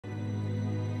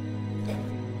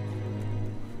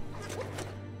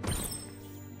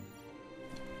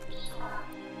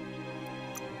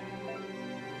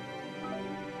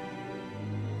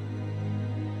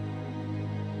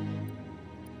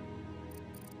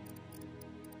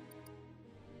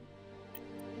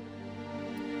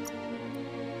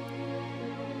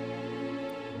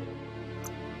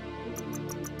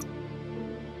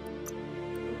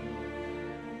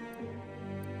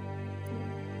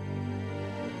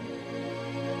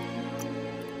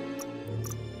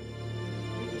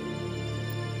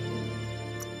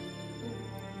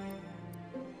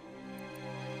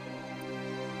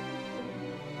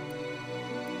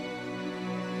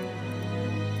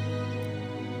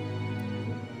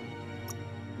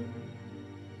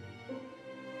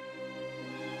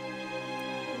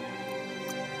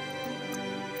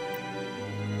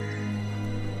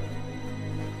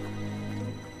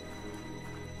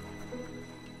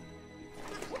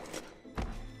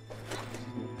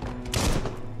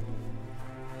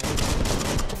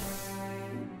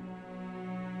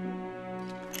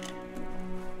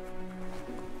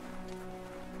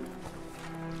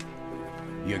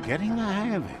getting the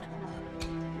hang of it.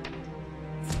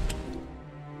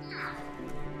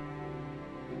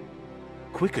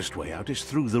 Quickest way out is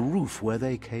through the roof where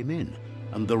they came in,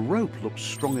 and the rope looks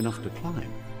strong enough to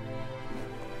climb.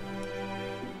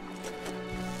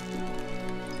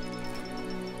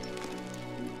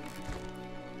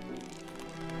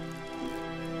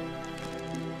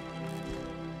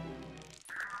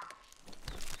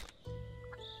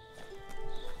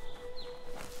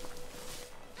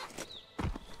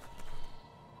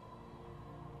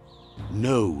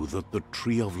 Know that the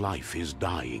Tree of Life is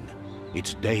dying.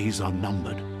 Its days are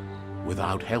numbered.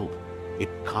 Without help, it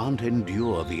can't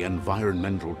endure the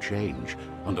environmental change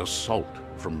and assault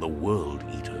from the World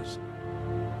Eaters.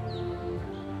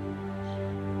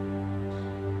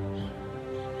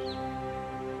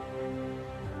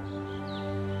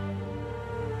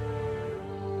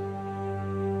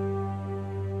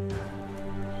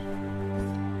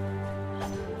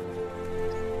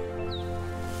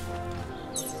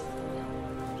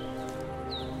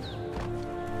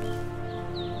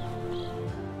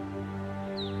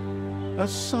 A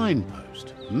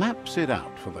signpost maps it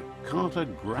out for the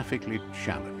cartographically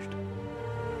challenged.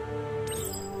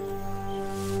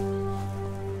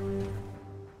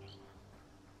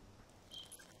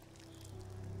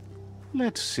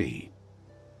 Let's see.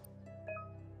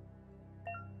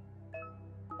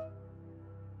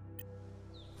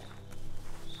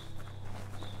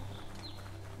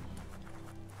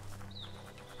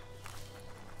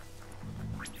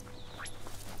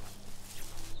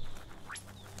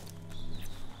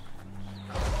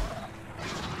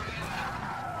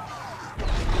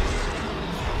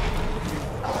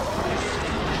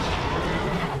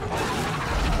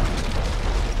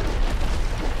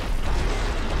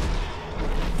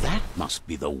 Must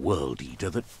be the World Eater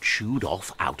that chewed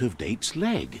off Out-of-Date's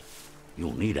leg.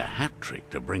 You'll need a hat trick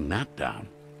to bring that down.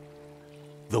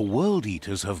 The World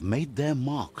Eaters have made their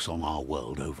marks on our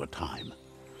world over time.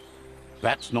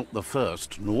 That's not the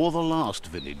first nor the last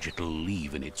village it'll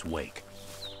leave in its wake.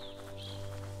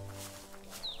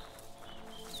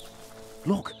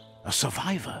 Look, a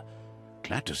survivor.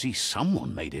 Glad to see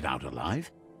someone made it out alive.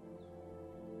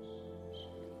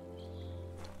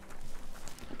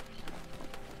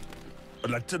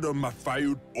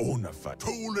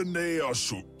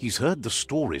 He's heard the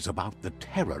stories about the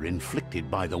terror inflicted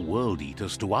by the World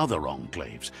Eaters to other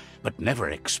enclaves, but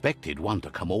never expected one to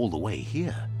come all the way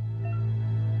here.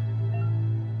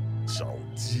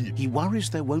 He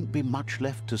worries there won't be much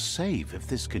left to save if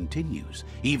this continues,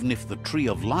 even if the Tree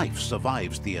of Life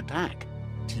survives the attack.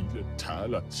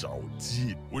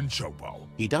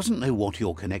 He doesn't know what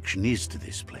your connection is to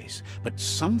this place, but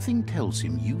something tells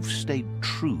him you've stayed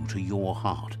true to your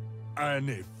heart.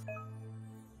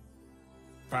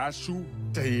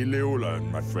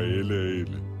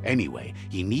 Anyway,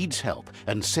 he needs help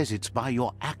and says it's by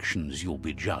your actions you'll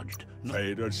be judged.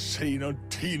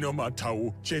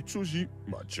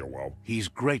 He's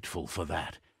grateful for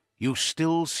that. You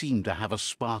still seem to have a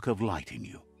spark of light in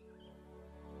you.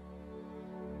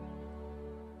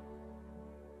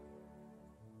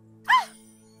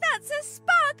 That's a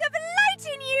spark of light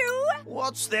in you!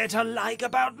 What's there to like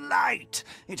about light?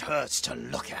 It hurts to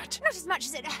look at. Not as much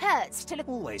as it hurts to look.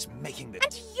 Always making the...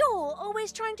 And you're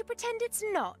always trying to pretend it's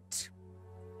not.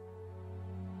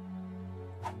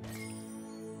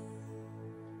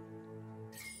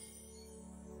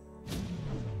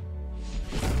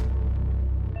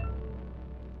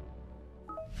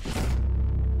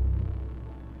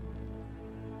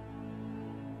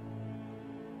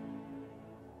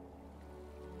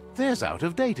 There's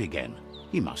Out-of-Date again.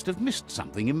 He must have missed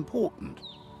something important.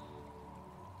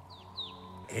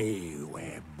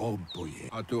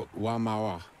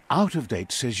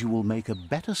 Out-of-Date says you will make a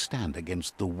better stand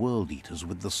against the World Eaters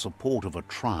with the support of a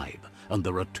tribe, and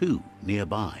there are two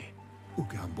nearby.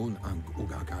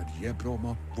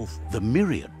 The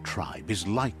Myriad tribe is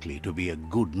likely to be a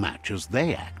good match as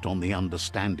they act on the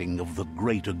understanding of the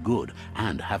greater good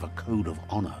and have a code of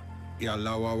honor.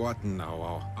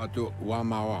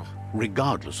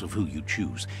 Regardless of who you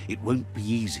choose, it won't be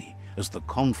easy, as the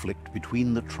conflict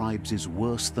between the tribes is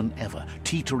worse than ever,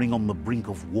 teetering on the brink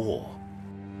of war.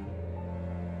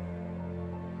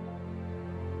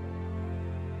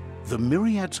 The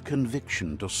Myriad's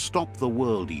conviction to stop the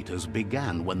World Eaters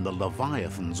began when the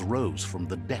Leviathans rose from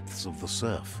the depths of the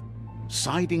surf.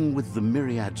 Siding with the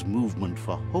Myriad's movement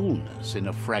for wholeness in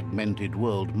a fragmented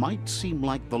world might seem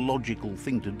like the logical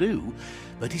thing to do,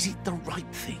 but is it the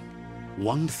right thing?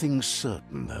 One thing's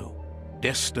certain, though.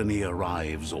 Destiny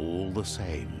arrives all the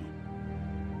same.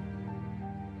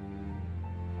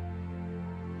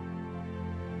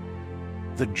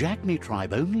 The Jagni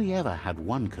tribe only ever had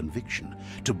one conviction: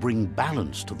 to bring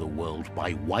balance to the world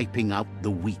by wiping out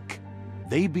the weak.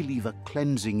 They believe a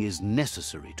cleansing is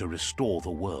necessary to restore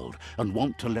the world and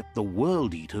want to let the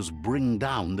World Eaters bring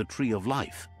down the Tree of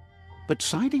Life. But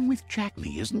siding with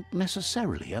Jagni isn't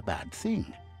necessarily a bad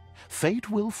thing. Fate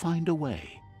will find a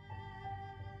way.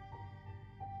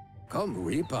 Come,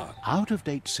 Reaper. Out of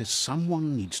Date says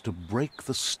someone needs to break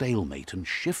the stalemate and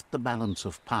shift the balance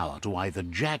of power to either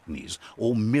Jagni's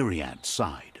or Myriad's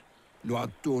side.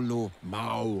 Luatulu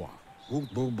Maua.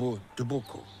 Bubu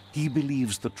Dubuku. He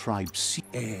believes the tribe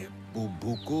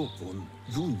Bubuku Vun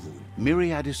Yun.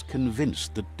 Myriad is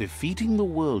convinced that defeating the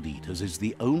World Eaters is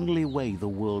the only way the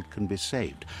world can be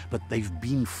saved, but they've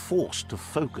been forced to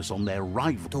focus on their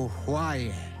rival.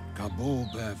 Tohuaye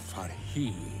Kabobe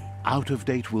Farhi. Out of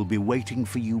Date will be waiting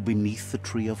for you beneath the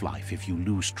Tree of Life if you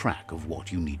lose track of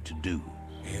what you need to do.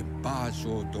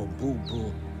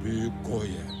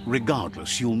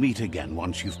 Regardless, you'll meet again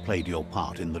once you've played your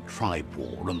part in the tribe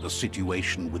war and the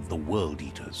situation with the World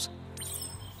Eaters.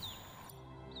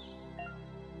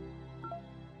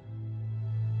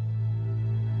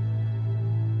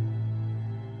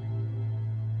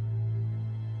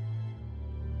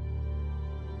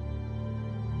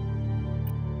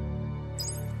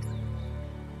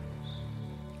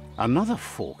 Another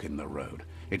fork in the road.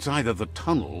 It's either the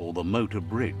tunnel or the motor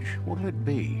bridge. What'll it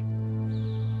be?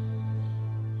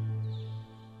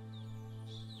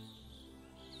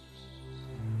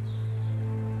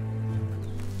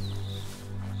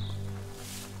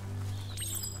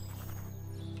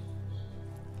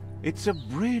 It's a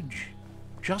bridge.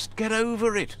 Just get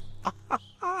over it.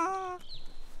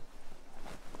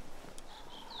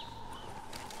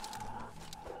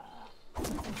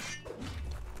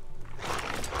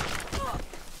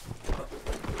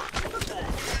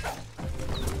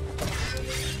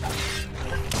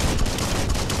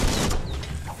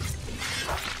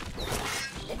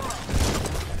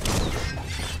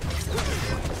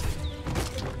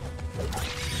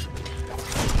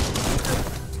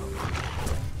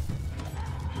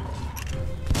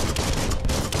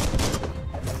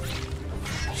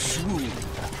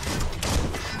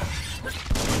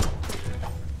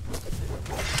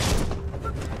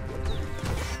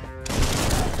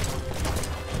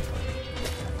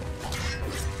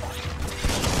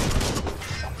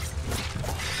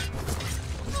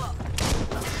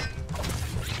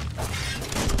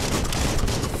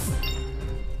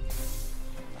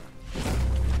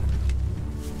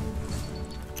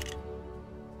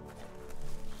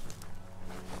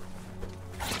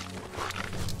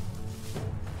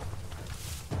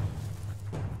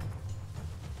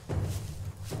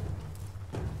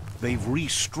 They've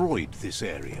restroyed this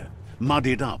area,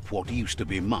 muddied up what used to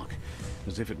be muck,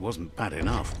 as if it wasn't bad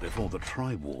enough before the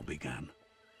tribe war began.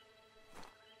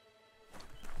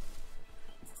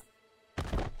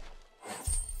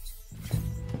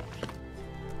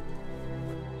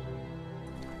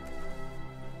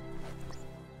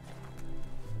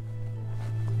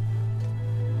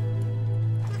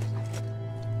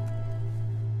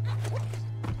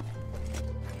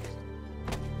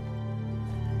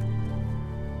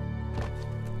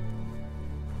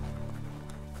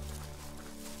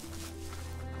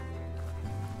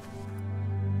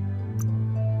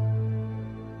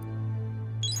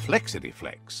 Flexity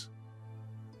Flex.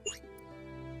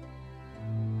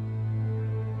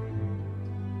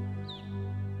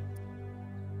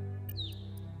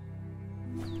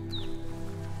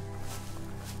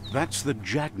 That's the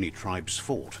Jagni tribe's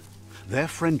fort. Their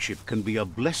friendship can be a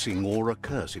blessing or a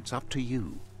curse. It's up to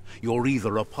you. You're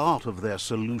either a part of their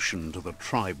solution to the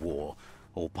tribe war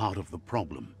or part of the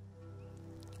problem.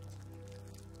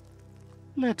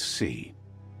 Let's see.